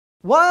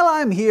While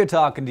I'm here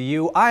talking to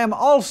you, I am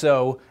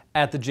also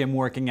at the gym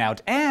working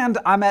out, and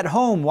I'm at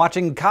home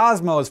watching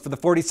Cosmos for the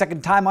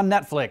 42nd time on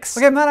Netflix.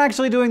 Okay, I'm not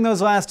actually doing those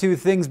last two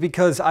things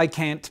because I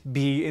can't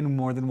be in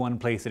more than one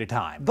place at a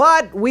time.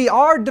 But we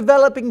are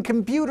developing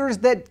computers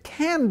that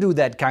can do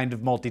that kind of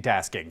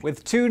multitasking.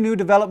 With two new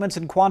developments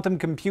in quantum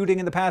computing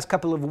in the past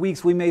couple of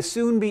weeks, we may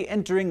soon be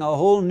entering a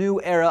whole new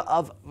era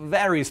of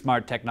very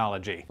smart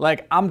technology.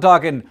 Like, I'm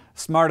talking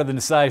smarter than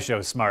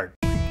SciShow smart.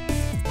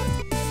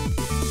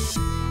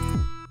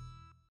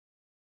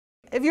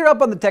 If you're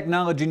up on the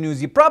technology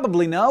news, you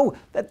probably know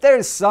that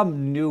there's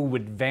some new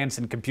advance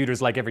in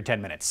computers like every 10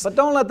 minutes. But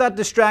don't let that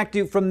distract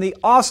you from the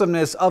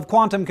awesomeness of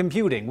quantum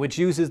computing, which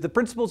uses the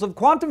principles of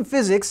quantum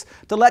physics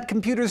to let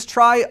computers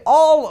try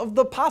all of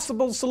the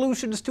possible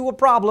solutions to a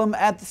problem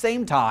at the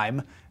same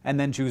time, and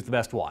then choose the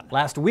best one.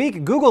 Last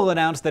week, Google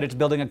announced that it's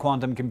building a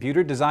quantum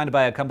computer designed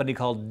by a company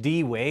called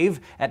D-Wave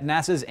at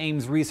NASA's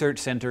Ames Research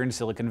Center in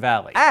Silicon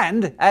Valley.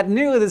 And at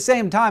nearly the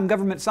same time,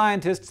 government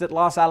scientists at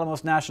Los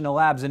Alamos National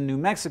Labs in New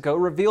Mexico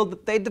revealed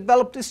that they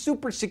developed a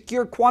super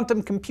secure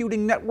quantum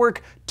computing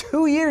network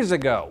 2 years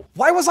ago.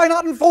 Why was I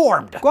not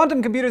informed?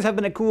 Quantum computers have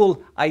been a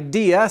cool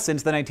idea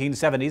since the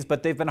 1970s,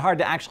 but they've been hard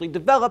to actually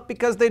develop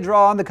because they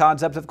draw on the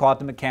concepts of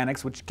quantum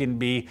mechanics, which can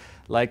be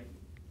like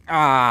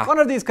one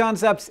of these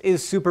concepts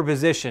is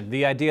superposition,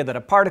 the idea that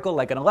a particle,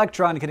 like an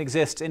electron, can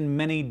exist in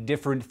many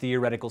different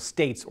theoretical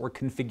states or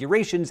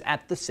configurations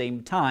at the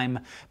same time,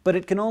 but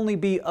it can only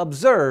be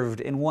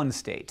observed in one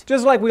state.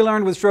 Just like we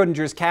learned with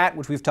Schrödinger's cat,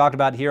 which we've talked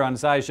about here on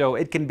SciShow,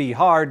 it can be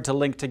hard to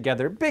link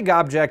together big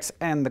objects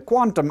and the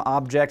quantum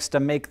objects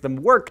to make them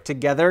work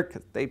together,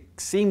 because they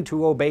seem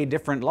to obey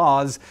different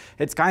laws.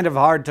 It's kind of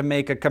hard to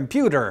make a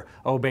computer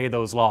obey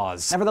those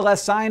laws.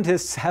 Nevertheless,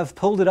 scientists have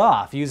pulled it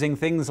off, using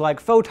things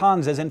like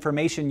photons as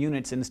information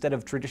units instead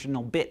of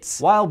traditional bits.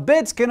 While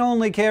bits can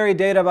only carry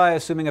data by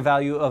assuming a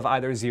value of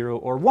either 0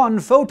 or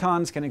 1,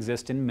 photons can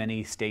exist in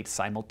many states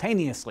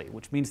simultaneously,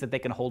 which means that they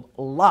can hold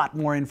a lot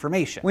more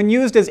information. When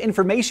used as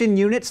information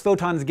units,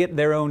 photons get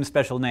their own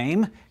special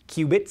name,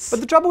 QUBITS. But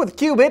the trouble with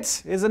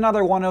qubits is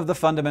another one of the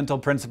fundamental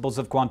principles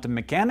of quantum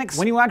mechanics.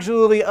 When you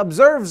actually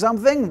observe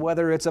something,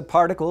 whether it's a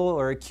particle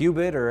or a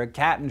qubit or a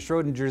cat in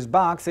Schrödinger's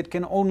box, it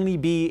can only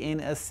be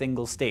in a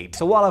single state.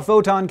 So while a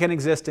photon can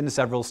exist in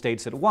several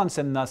states at once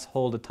and thus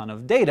hold a ton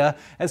of data,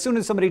 as soon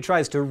as somebody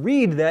tries to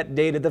read that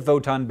data, the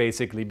photon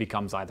basically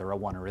becomes either a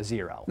 1 or a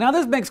 0. Now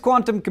this makes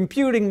quantum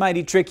computing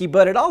mighty tricky,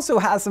 but it also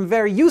has some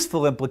very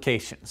useful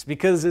implications,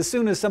 because as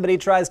soon as somebody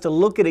tries to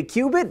look at a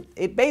qubit,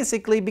 it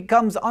basically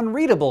becomes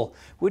unreadable,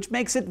 which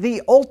makes it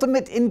the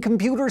ultimate in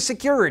computer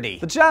security.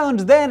 The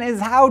challenge then is,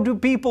 how do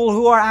people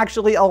who are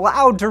actually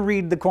allowed to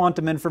read the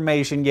quantum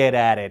information get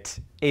at it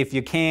if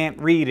you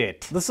can't read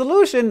it? The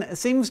solution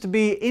seems to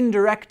be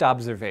indirect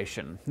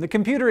observation. The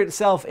computer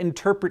itself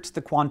interprets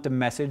the quantum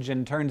message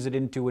and turns it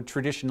into a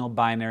traditional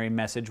binary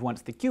message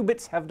once the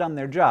qubits have done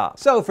their job.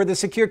 So for the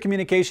secure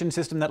communication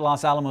system that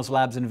Los Alamos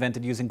Labs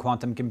invented using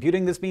quantum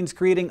computing, this means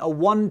creating a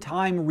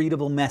one-time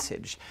readable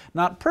message.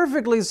 Not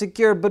perfectly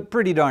secure, but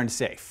pretty darn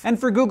safe. And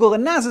for Google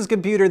and NASA's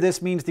computer,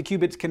 this means the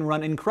qubits can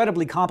run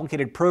incredibly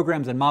complicated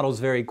programs and models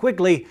very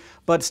quickly,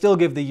 but still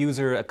give the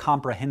user a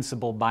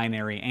comprehensible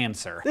binary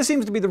answer. This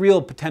seems to be the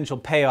real potential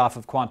payoff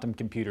of quantum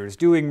computers,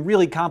 doing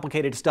really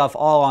complicated stuff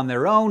all on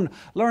their own,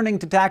 learning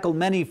to tackle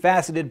many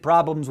faceted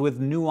problems with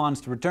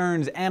nuanced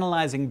returns,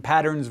 analyzing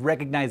patterns,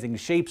 recognizing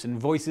shapes and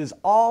voices,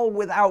 all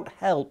without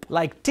help.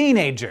 Like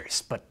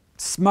teenagers, but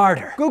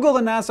smarter. Google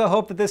and NASA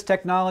hope that this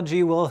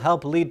technology will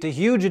help lead to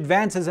huge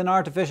advances in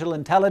artificial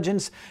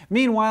intelligence.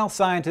 Meanwhile,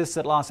 scientists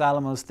at Los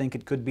Alamos think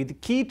it could be the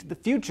key to the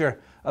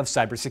future of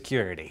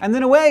cybersecurity. And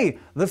in a way,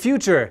 the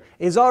future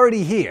is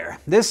already here.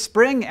 This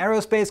spring,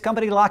 aerospace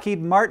company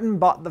Lockheed Martin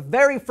bought the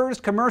very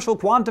first commercial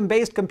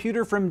quantum-based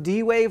computer from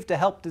D-Wave to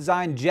help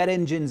design jet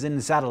engines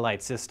and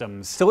satellite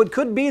systems. So it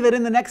could be that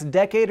in the next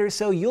decade or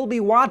so, you'll be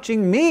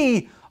watching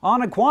me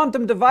on a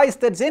quantum device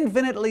that's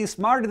infinitely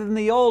smarter than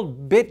the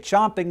old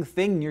bit-chomping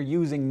thing you're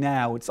using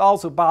now. It's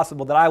also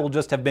possible that I will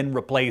just have been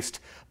replaced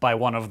by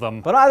one of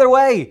them. But either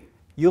way,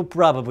 you'll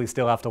probably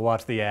still have to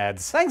watch the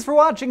ads. Thanks for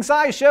watching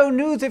SciShow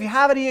News. If you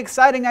have any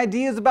exciting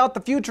ideas about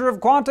the future of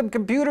quantum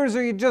computers,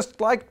 or you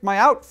just liked my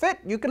outfit,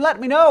 you can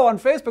let me know on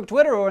Facebook,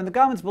 Twitter, or in the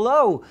comments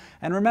below.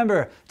 And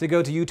remember to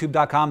go to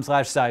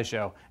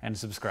youtube.com/scishow and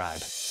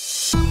subscribe.